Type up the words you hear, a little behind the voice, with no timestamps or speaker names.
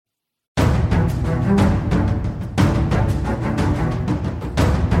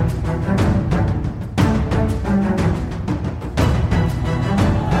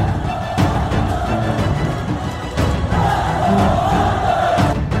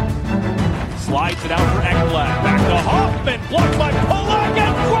Takes it out for Ekblad. Back to Hoffman. Blocked by Polak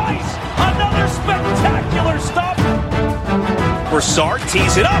and Price. Another spectacular stop. Broussard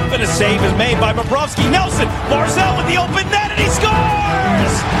tees it up and a save is made by Bobrovsky. Nelson. Barzal with the open net and he scores!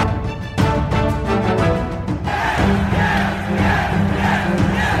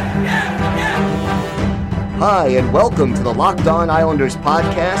 Hi, and welcome to the Locked On Islanders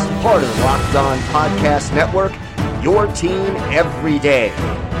podcast, part of the Locked On Podcast Network, your team every day.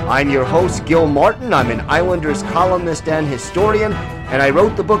 I'm your host, Gil Martin. I'm an Islanders columnist and historian, and I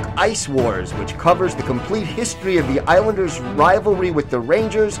wrote the book Ice Wars, which covers the complete history of the Islanders' rivalry with the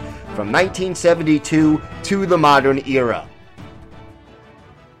Rangers from 1972 to the modern era.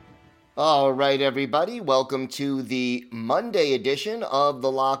 All right, everybody, welcome to the Monday edition of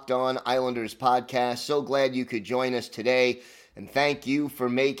the Locked On Islanders podcast. So glad you could join us today, and thank you for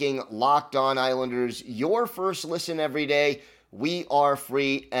making Locked On Islanders your first listen every day. We are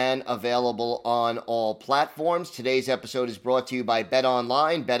free and available on all platforms. Today's episode is brought to you by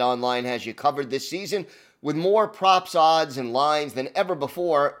BetOnline. BetOnline has you covered this season with more props, odds, and lines than ever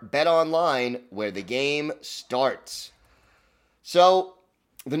before. BetOnline, where the game starts. So,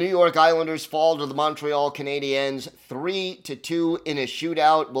 the New York Islanders fall to the Montreal Canadiens 3-2 in a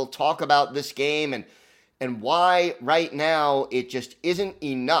shootout. We'll talk about this game and why right now it just isn't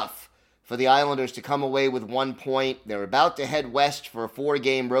enough for the Islanders to come away with 1 point. They're about to head west for a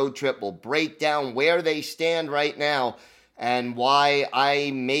 4-game road trip. We'll break down where they stand right now and why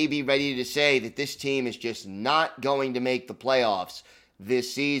I may be ready to say that this team is just not going to make the playoffs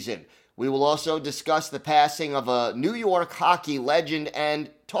this season. We will also discuss the passing of a New York hockey legend and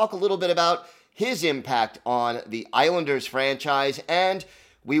talk a little bit about his impact on the Islanders franchise. And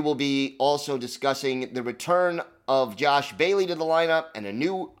we will be also discussing the return of Josh Bailey to the lineup and a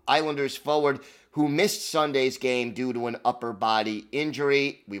new Islanders forward who missed Sunday's game due to an upper body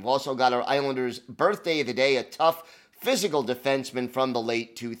injury. We've also got our Islanders birthday of the day, a tough physical defenseman from the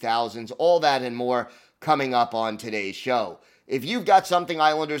late 2000s. All that and more coming up on today's show. If you've got something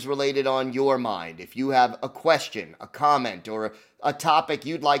Islanders related on your mind, if you have a question, a comment, or a topic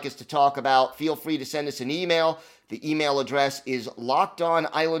you'd like us to talk about, feel free to send us an email. The email address is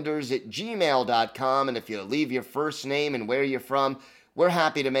lockedonislanders@gmail.com. And if you leave your first name and where you're from, we're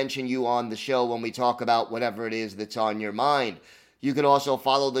happy to mention you on the show when we talk about whatever it is that's on your mind. You can also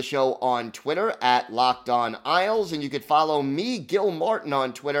follow the show on Twitter at LockedOnIsles, and you could follow me, Gil Martin,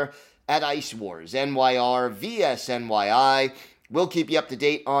 on Twitter at Ice Wars, NYRVSNYI. We'll keep you up to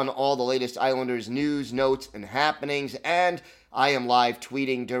date on all the latest Islanders news, notes, and happenings, and I am live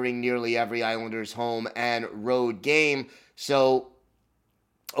tweeting during nearly every Islanders home and road game. So,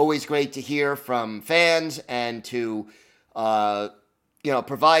 always great to hear from fans and to,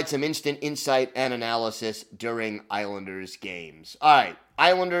 provide some instant insight and analysis during Islanders games. All right,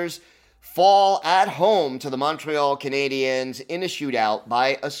 Islanders fall at home to the Montreal Canadiens in a shootout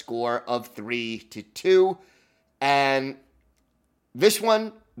by a score of 3-2. And this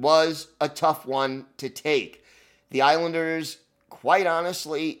one was a tough one to take. The Islanders, quite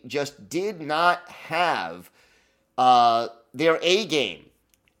honestly, just did not have their A game.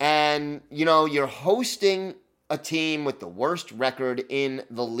 And, you're hosting a team with the worst record in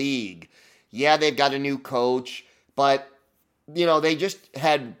the league. Yeah, they've got a new coach, but they just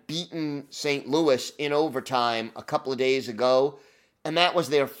had beaten St. Louis in overtime a couple of days ago, and that was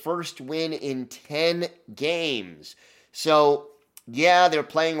their first win in 10 games. So, yeah, they're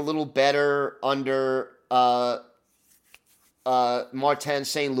playing a little better under Martin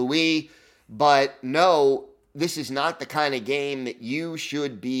St. Louis, but no, this is not the kind of game that you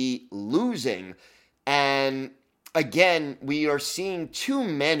should be losing. And again, we are seeing too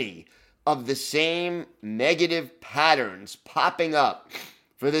many of the same negative patterns popping up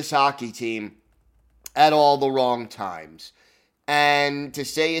for this hockey team at all the wrong times. And to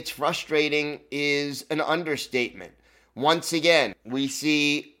say it's frustrating is an understatement. Once again, we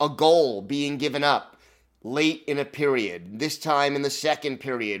see a goal being given up late in a period, this time in the second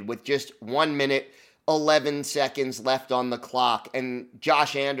period with just 1 minute, 11 seconds left on the clock, and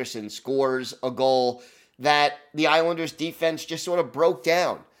Josh Anderson scores a goal that the Islanders defense just sort of broke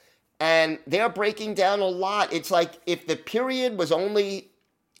down. And they're breaking down a lot. It's like if the period was only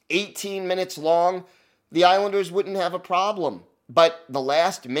 18 minutes long, the Islanders wouldn't have a problem. But the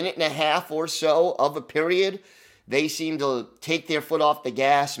last minute and a half or so of a period, they seem to take their foot off the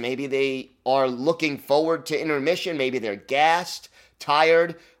gas. Maybe they are looking forward to intermission. Maybe they're gassed,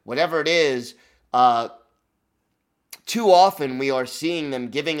 tired, whatever it is. Too often we are seeing them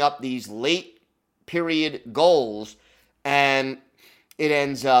giving up these late period goals, and it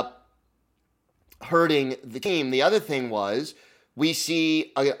ends up hurting the team. The other thing was we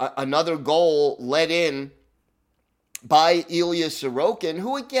see another goal let in by Ilya Sorokin,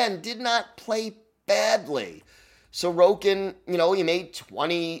 who again did not play badly. Sorokin, he made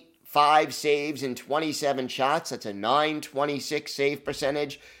 25 saves in 27 shots. That's a .926 save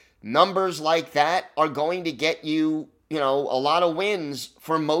percentage. Numbers like that are going to get you, a lot of wins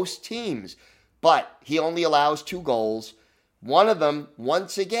for most teams. But he only allows 2 goals. One of them,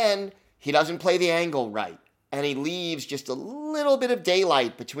 once again, he doesn't play the angle right. And he leaves just a little bit of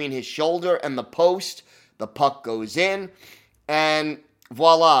daylight between his shoulder and the post. The puck goes in. And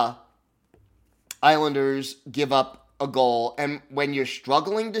voila, Islanders give up a goal. And when you're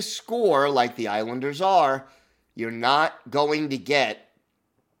struggling to score like the Islanders are, you're not going to get,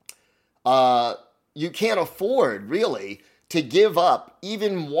 you can't afford, really, to give up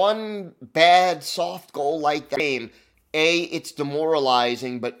even one bad soft goal like that game. It's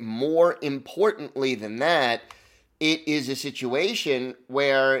demoralizing, but more importantly than that, it is a situation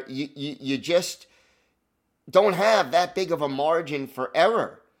where you just don't have that big of a margin for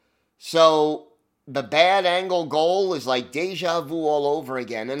error. So the bad angle goal is like deja vu all over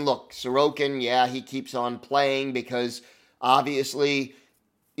again. And look, Sorokin, he keeps on playing because obviously,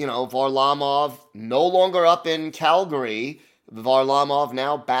 Varlamov no longer up in Calgary. Varlamov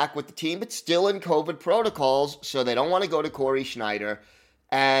now back with the team, but still in COVID protocols, so they don't want to go to Corey Schneider.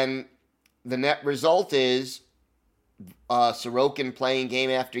 And the net result is Sorokin playing game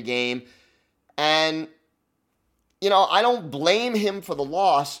after game. And, I don't blame him for the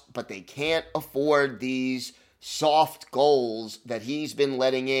loss, but they can't afford these soft goals that he's been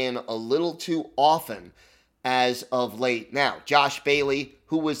letting in a little too often as of late. Now, Josh Bailey,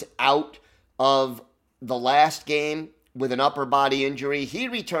 who was out of the last game with an upper body injury, he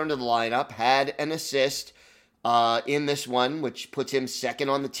returned to the lineup, had an assist in this one, which puts him second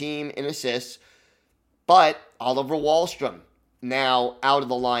on the team in assists. But Oliver Wahlstrom, now out of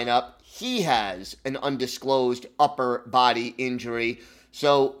the lineup, he has an undisclosed upper body injury.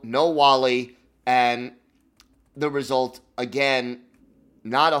 So no Wally, and the result, again,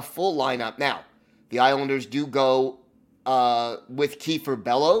 not a full lineup. Now, the Islanders do go with Kiefer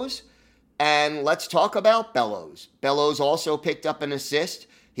Bellows. And let's talk about Bellows. Bellows also picked up an assist.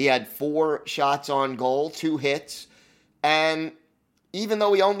 He had 4 shots on goal, 2 hits. And even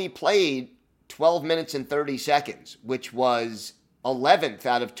though he only played 12 minutes and 30 seconds, which was 11th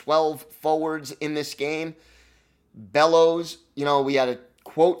out of 12 forwards in this game, Bellows, we had a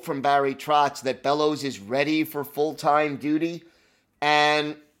quote from Barry Trotz that Bellows is ready for full-time duty.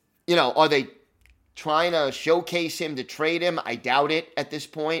 And, are they trying to showcase him to trade him? I doubt it at this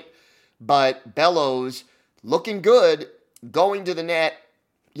point. But Bellows looking good, going to the net,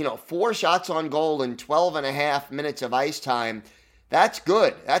 4 shots on goal in 12 and a half minutes of ice time. That's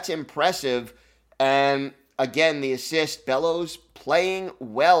good. That's impressive. And again, the assist, Bellows playing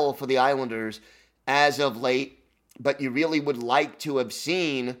well for the Islanders as of late. But you really would like to have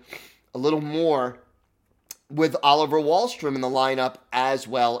seen a little more with Oliver Wahlstrom in the lineup as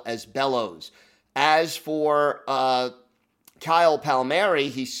well as Bellows. As for Kyle Palmieri,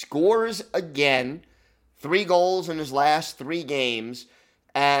 he scores again, 3 goals in his last 3 games,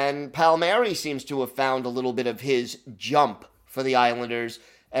 and Palmieri seems to have found a little bit of his jump for the Islanders.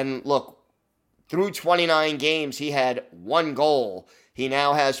 And look, through 29 games, he had 1 goal. He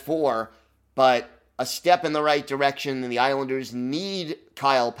now has 4, but a step in the right direction, and the Islanders need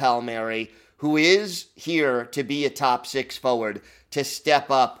Kyle Palmieri, who is here to be a top 6 forward, to step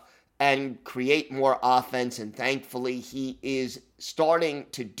up and create more offense, and thankfully he is starting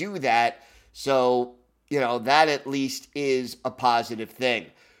to do that. So, that at least is a positive thing.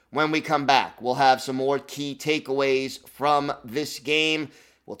 When we come back, we'll have some more key takeaways from this game.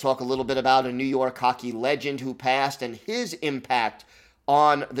 We'll talk a little bit about a New York hockey legend who passed and his impact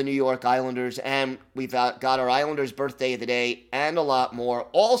on the New York Islanders. And we've got our Islanders birthday of the day and a lot more,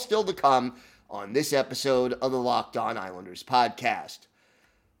 all still to come on this episode of the Locked On Islanders podcast.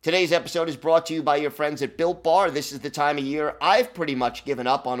 Today's episode is brought to you by your friends at Built Bar. This is the time of year I've pretty much given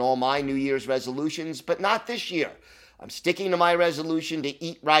up on all my New Year's resolutions, but not this year. I'm sticking to my resolution to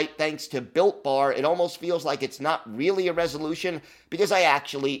eat right thanks to Built Bar. It almost feels like it's not really a resolution because I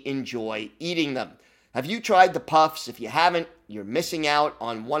actually enjoy eating them. Have you tried the Puffs? If you haven't, you're missing out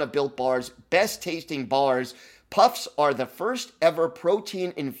on one of Built Bar's best tasting bars. Puffs are the first ever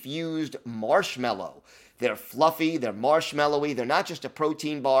protein-infused marshmallow. They're fluffy, they're marshmallowy, they're not just a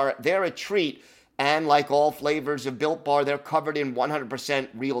protein bar, they're a treat. And like all flavors of Built Bar, they're covered in 100%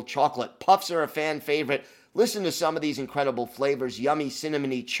 real chocolate. Puffs are a fan favorite. Listen to some of these incredible flavors: yummy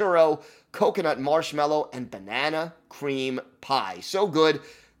cinnamony churro, coconut marshmallow, and banana cream pie. So good.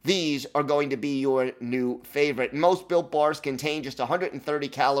 these are going to be your new favorite. Most Built Bars contain just 130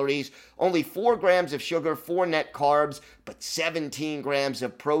 calories, only 4 grams of sugar, 4 net carbs, but 17 grams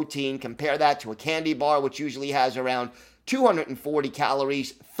of protein. Compare that to a candy bar, which usually has around 240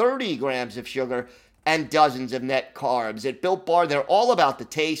 calories, 30 grams of sugar, and dozens of net carbs. At Built Bar, they're all about the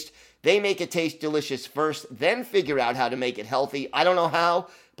taste. They make it taste delicious first, then figure out how to make it healthy. I don't know how,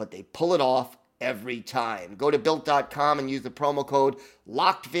 but they pull it off every time. Go to Built.com and use the promo code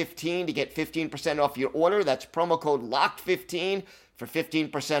LOCKED15 to get 15% off your order. That's promo code LOCKED15 for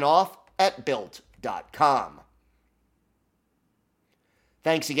 15% off at Built.com.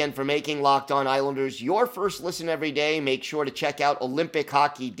 Thanks again for making Locked On Islanders your first listen every day. Make sure to check out Olympic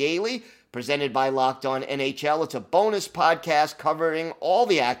Hockey Daily, presented by Locked On NHL. It's a bonus podcast covering all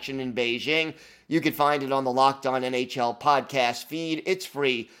the action in Beijing. You can find it on the Locked On NHL podcast feed. It's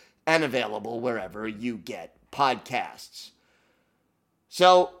free and available wherever you get podcasts.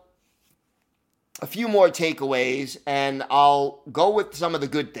 So, a few more takeaways, and I'll go with some of the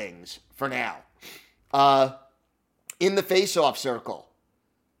good things for now. In the face-off circle,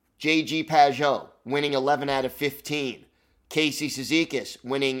 J.G. Pageau winning 11 out of 15. Casey Cizikas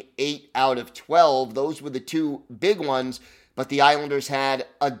winning 8 out of 12. Those were the two big ones, but the Islanders had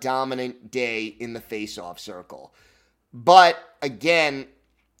a dominant day in the face-off circle. But, again,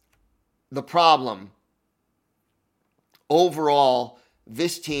 the problem, overall,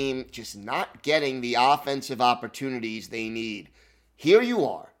 this team just not getting the offensive opportunities they need. Here you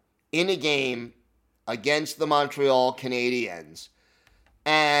are in a game against the Montreal Canadiens,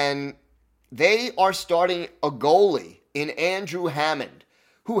 and they are starting a goalie in Andrew Hammond,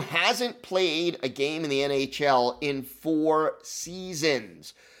 who hasn't played a game in the NHL in 4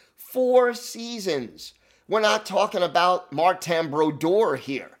 seasons. 4 seasons. We're not talking about Martin Brodeur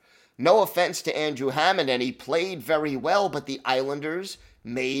here. No offense to Andrew Hammond, and he played very well, but the Islanders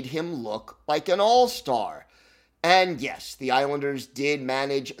made him look like an all-star. And yes, the Islanders did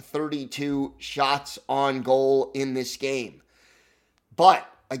manage 32 shots on goal in this game. But,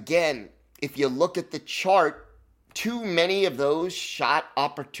 again, if you look at the chart, too many of those shot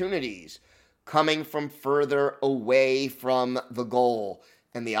opportunities coming from further away from the goal.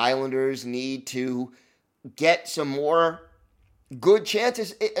 And the Islanders need to get some more good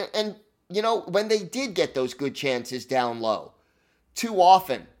chances. And, you know, when they did get those good chances down low, too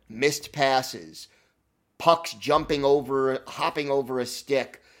often missed passes, pucks hopping over a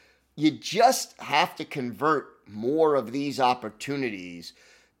stick. You just have to convert more of these opportunities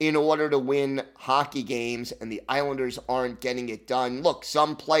in order to win hockey games, and the Islanders aren't getting it done. Look,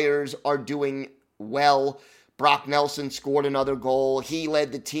 some players are doing well. Brock Nelson scored another goal. He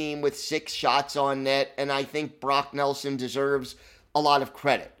led the team with 6 shots on net, and I think Brock Nelson deserves a lot of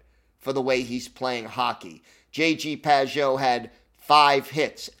credit for the way he's playing hockey. J.G. Pageau had 5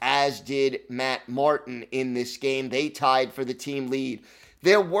 hits, as did Matt Martin in this game. They tied for the team lead.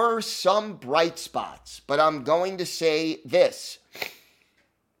 There were some bright spots, but I'm going to say this.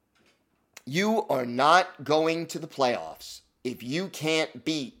 You are not going to the playoffs if you can't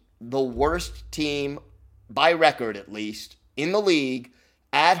beat the worst team, by record at least, in the league,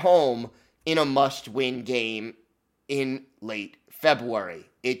 at home, in a must-win game in late February.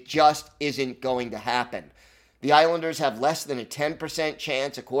 It just isn't going to happen. The Islanders have less than a 10%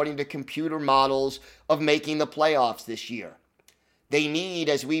 chance, according to computer models, of making the playoffs this year. They need,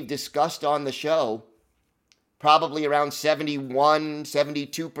 as we've discussed on the show, probably around 71,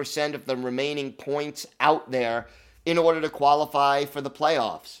 72% of the remaining points out there in order to qualify for the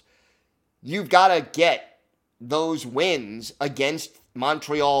playoffs. You've got to get those wins against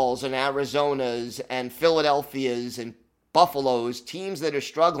Montreal's and Arizona's and Philadelphia's and Buffalo's, teams that are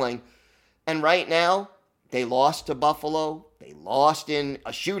struggling. And right now, they lost to Buffalo. They lost in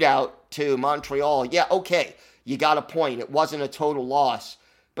a shootout to Montreal. Yeah, okay, you got a point. It wasn't a total loss.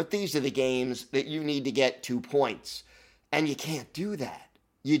 But these are the games that you need to get 2 points. And you can't do that.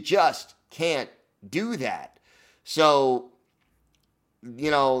 You just can't do that. So, you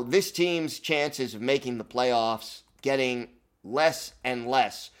know, this team's chances of making the playoffs getting less and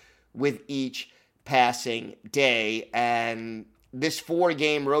less with each passing day. And this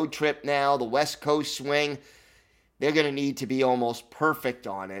 4-game road trip now, the West Coast swing, they're going to need to be almost perfect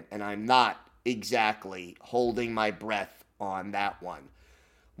on it. And I'm not exactly holding my breath on that one.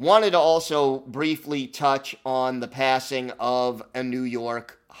 Wanted to also briefly touch on the passing of a New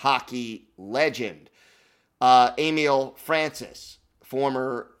York hockey legend. Emile Francis,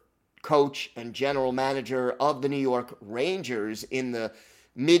 former coach and general manager of the New York Rangers from the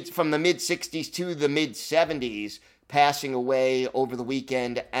mid-60s to the mid-70s, passing away over the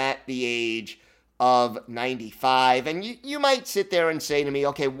weekend at the age of 95. And you might sit there and say to me,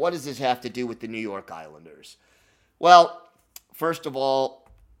 okay, what does this have to do with the New York Islanders? Well, first of all,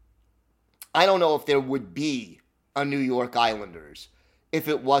 I don't know if there would be a New York Islanders if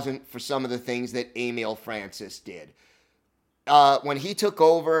it wasn't for some of the things that Emile Francis did. When he took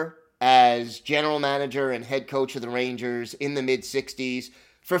over as general manager and head coach of the Rangers in the mid-60s,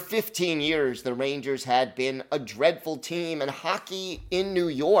 for 15 years, the Rangers had been a dreadful team, and hockey in New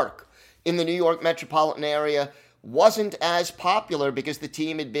York, in the New York metropolitan area, wasn't as popular because the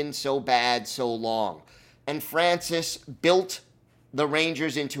team had been so bad so long. And Francis built the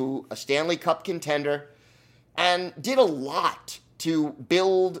Rangers into a Stanley Cup contender and did a lot to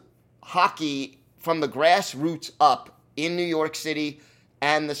build hockey from the grassroots up in New York City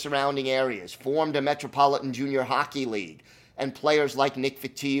and the surrounding areas. Formed a Metropolitan Junior Hockey League, and players like Nick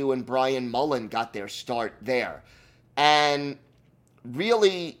Fotiu and Brian Mullen got their start there. And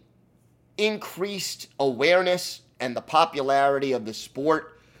really increased awareness and the popularity of the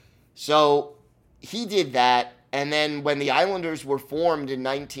sport. So he did that. And then when the Islanders were formed in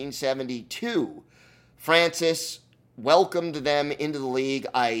 1972, Francis welcomed them into the league.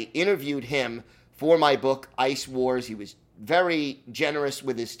 I interviewed him for my book, Ice Wars. He was very generous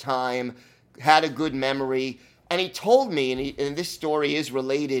with his time, had a good memory. And he told me, and this story is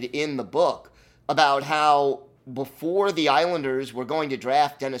related in the book, about how before the Islanders were going to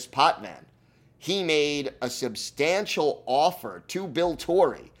draft Dennis Potvin, he made a substantial offer to Bill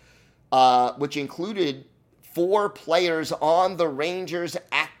Torrey, which included 4 players on the Rangers'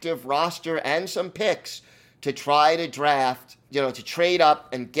 active roster and some picks to try to draft, to trade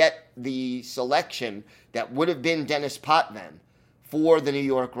up and get the selection that would have been Dennis Potvin for the New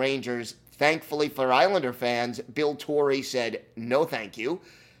York Rangers. Thankfully for Islander fans, Bill Torrey said, no thank you.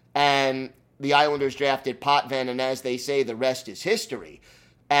 And the Islanders drafted Potvin, and as they say, the rest is history.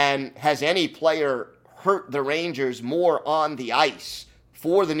 And has any player hurt the Rangers more on the ice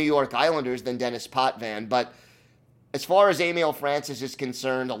for the New York Islanders than Dennis Potvin? But as far as Emile Francis is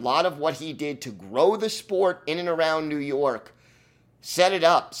concerned, a lot of what he did to grow the sport in and around New York set it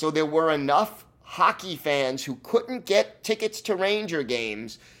up so there were enough hockey fans who couldn't get tickets to Ranger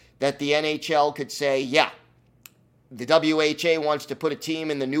games that the NHL could say, yeah, the WHA wants to put a team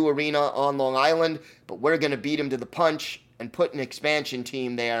in the new arena on Long Island, but we're going to beat them to the punch and put an expansion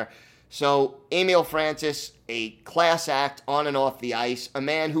team there. So Emile Francis, a class act on and off the ice, a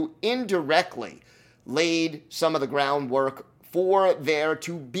man who indirectly laid some of the groundwork for there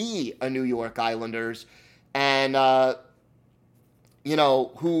to be a New York Islanders, and,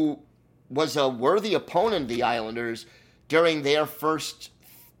 who was a worthy opponent of the Islanders during their first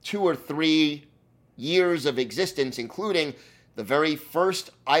 2 or 3 years of existence, including the very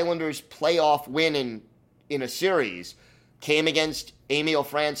first Islanders playoff win in a series came against Emile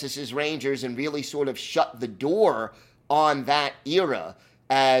Francis's Rangers and really sort of shut the door on that era,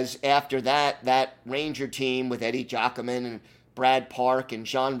 as after that Ranger team with Eddie Giacomin and Brad Park and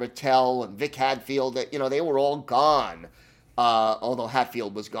Jean Rattel and Vic Hadfield, they were all gone, although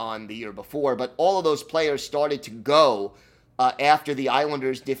Hatfield was gone the year before, but all of those players started to go after the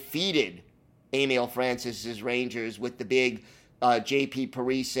Islanders defeated Emile Francis's Rangers with the big J.P.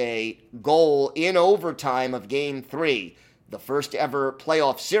 Parise goal in overtime of Game 3, the first ever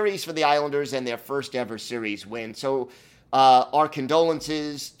playoff series for the Islanders and their first ever series win. So our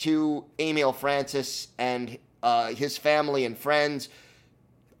condolences to Emile Francis and his family and friends,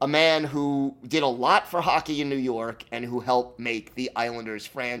 a man who did a lot for hockey in New York and who helped make the Islanders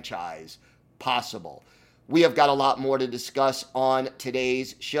franchise possible. We have got a lot more to discuss on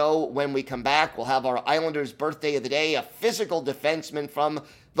today's show. When we come back, we'll have our Islanders birthday of the day, a physical defenseman from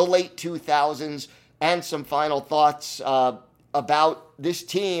the late 2000s, and some final thoughts about this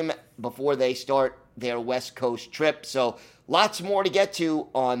team before they start their West Coast trip. So lots more to get to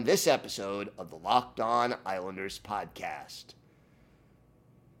on this episode of the Locked On Islanders podcast.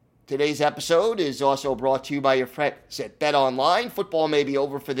 Today's episode is also brought to you by your friends at BetOnline. Football may be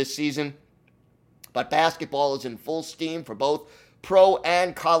over for this season, but basketball is in full steam for both pro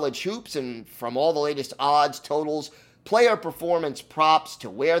and college hoops, and from all the latest odds, totals, player performance props to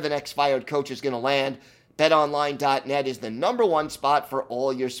where the next fired coach is going to land, BetOnline.net is the number one spot for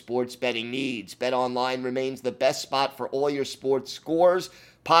all your sports betting needs. BetOnline remains the best spot for all your sports scores,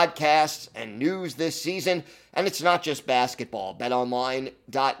 podcasts, and news this season, and it's not just basketball.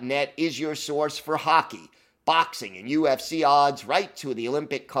 BetOnline.net is your source for hockey, boxing, and UFC odds, right to the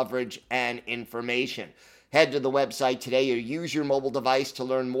Olympic coverage and information. Head to the website today or use your mobile device to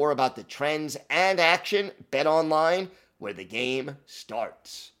learn more about the trends and action. BetOnline, where the game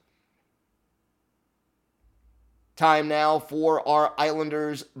starts. time now for our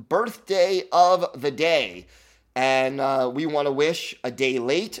Islanders' birthday of the day. And we want to wish a day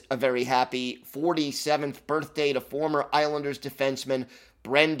late a very happy 47th birthday to former Islanders defenseman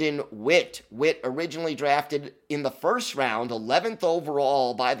Brendan Witt. Witt, originally drafted in the first round, 11th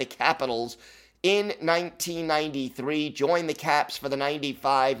overall by the Capitals in 1993, joined the Caps for the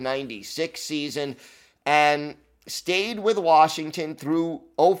 95-96 season, and stayed with Washington through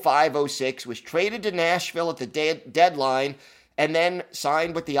 05-06, was traded to Nashville at the deadline, and then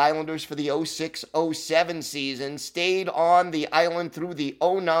signed with the Islanders for the 06-07 season, stayed on the island through the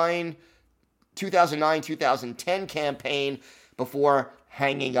 2009-2010 campaign before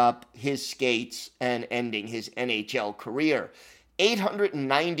hanging up his skates and ending his NHL career.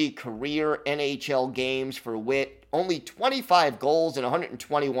 890 career NHL games for Witt, only 25 goals and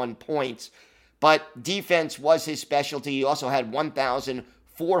 121 points, but defense was his specialty. He also had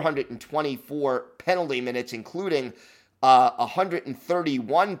 1,424 penalty minutes, including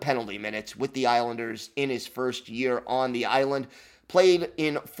 131 penalty minutes with the Islanders in his first year on the island. Played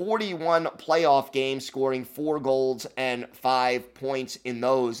in 41 playoff games, scoring 4 goals and 5 points in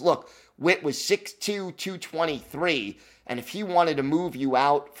those. Look, Witt was 6'2", 223, and if he wanted to move you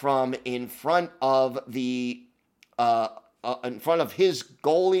out from in front of his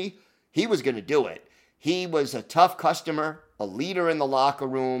goalie, he was going to do it. He was a tough customer, a leader in the locker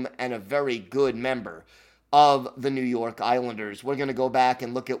room, and a very good member of the New York Islanders. We're going to go back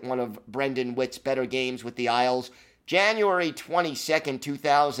and look at one of Brendan Witt's better games with the Isles. January 22nd,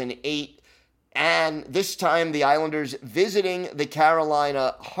 2008, and this time the Islanders visiting the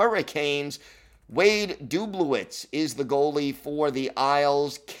Carolina Hurricanes. Wade Dublowitz is the goalie for the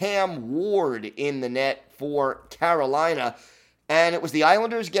Isles. Cam Ward in the net for Carolina. And it was the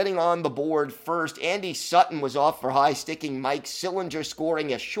Islanders getting on the board first. Andy Sutton was off for high-sticking Mike Sillinger,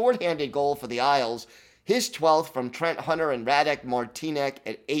 scoring a shorthanded goal for the Isles. His 12th from Trent Hunter and Radek Martinek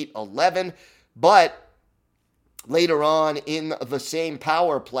at 8:11. But later on in the same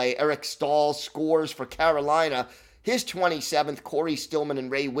power play, Eric Staal scores for Carolina. His 27th, Corey Stillman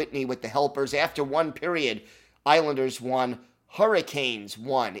and Ray Whitney with the helpers. After one period, Islanders won, Hurricanes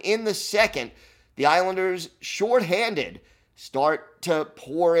won. In the second, the Islanders, shorthanded, start to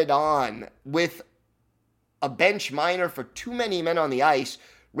pour it on with a bench minor for too many men on the ice.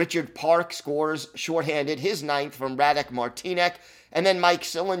 Richard Park scores shorthanded, his 9th from Radek Martinek. And then Mike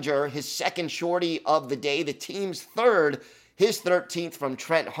Sillinger, his second shorty of the day, the team's 3rd, his 13th from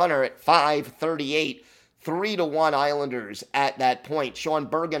Trent Hunter at 5:38. 3-1 Islanders at that point. Sean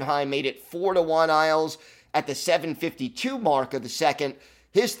Bergenheim made it 4-1 Isles at the 7:52 mark of the second.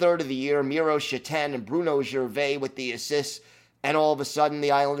 His 3rd of the year, Miro Shatan and Bruno Gervais with the assists. And all of a sudden,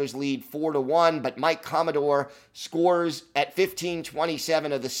 the Islanders lead 4-1, but Mike Commodore scores at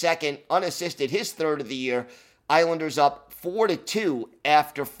 15:27 of the second, unassisted, his 3rd of the year. Islanders up 4-2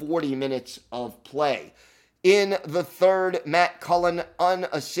 after 40 minutes of play. In the third, Matt Cullen,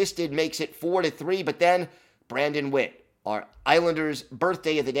 unassisted, makes it 4-3, but then Brandon Witt, our Islanders'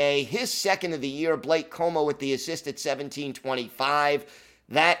 birthday of the day, his 2nd of the year, Blake Como with the assist at 17:25.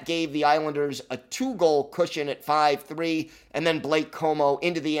 That gave the Islanders a 2-goal cushion at 5-3, and then Blake Como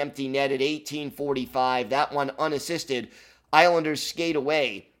into the empty net at 18:45. That one unassisted. Islanders skate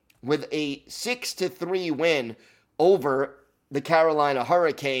away with a 6-3 win over the Carolina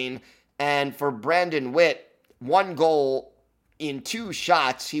Hurricane. And for Brandon Witt, 1 goal in 2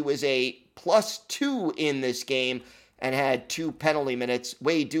 shots. He was a +2 in this game and had 2 penalty minutes.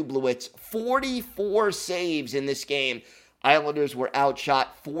 Wade Dublowitz, 44 saves in this game. Islanders were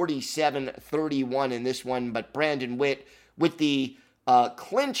outshot 47-31 in this one, but Brandon Witt with the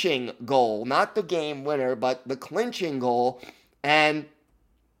clinching goal, not the game winner, but the clinching goal, and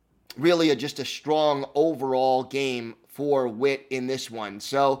really just a strong overall game for Witt in this one.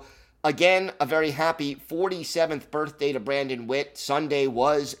 So, again, a very happy 47th birthday to Brandon Witt. Sunday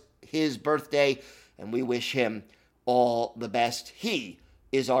was his birthday, and we wish him all the best. He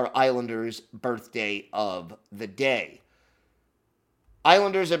is our Islanders' birthday of the day.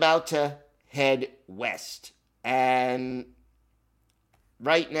 Islanders about to head west. And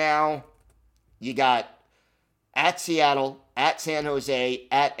right now, you got at Seattle, at San Jose,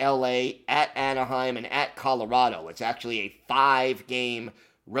 at LA, at Anaheim, and at Colorado. It's actually a 5-game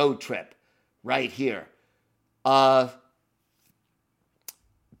road trip right here. Got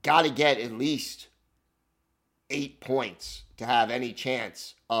to get at least 8 points to have any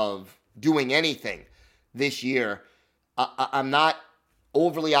chance of doing anything this year. I'm not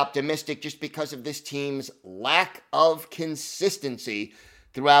overly optimistic just because of this team's lack of consistency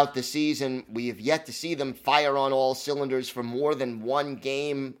throughout the season. We have yet to see them fire on all cylinders for more than 1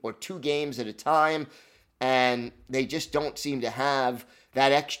 game or 2 games at a time. and they just don't seem to have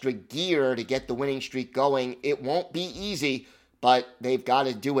that extra gear to get the winning streak going. It won't be easy, but they've got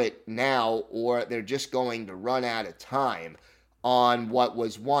to do it now, or they're just going to run out of time on what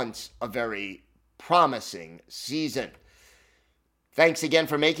was once a very promising season. Thanks again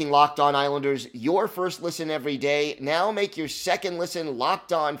for making Locked On Islanders your first listen every day. Now make your second listen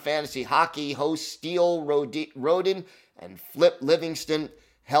Locked On Fantasy Hockey. Hosts Steele Roden and Flip Livingston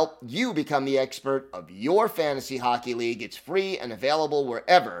help you become the expert of your fantasy hockey league. It's free and available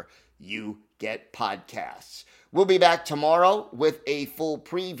wherever you get podcasts. We'll be back tomorrow with a full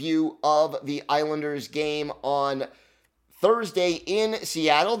preview of the Islanders game on Thursday in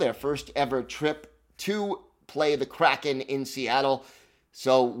Seattle, their first ever trip to play the Kraken in Seattle.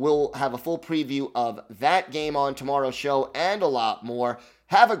 So we'll have a full preview of that game on tomorrow's show and a lot more.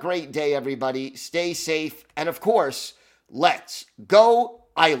 Have a great day, everybody. Stay safe. And of course, let's go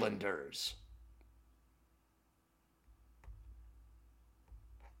Islanders.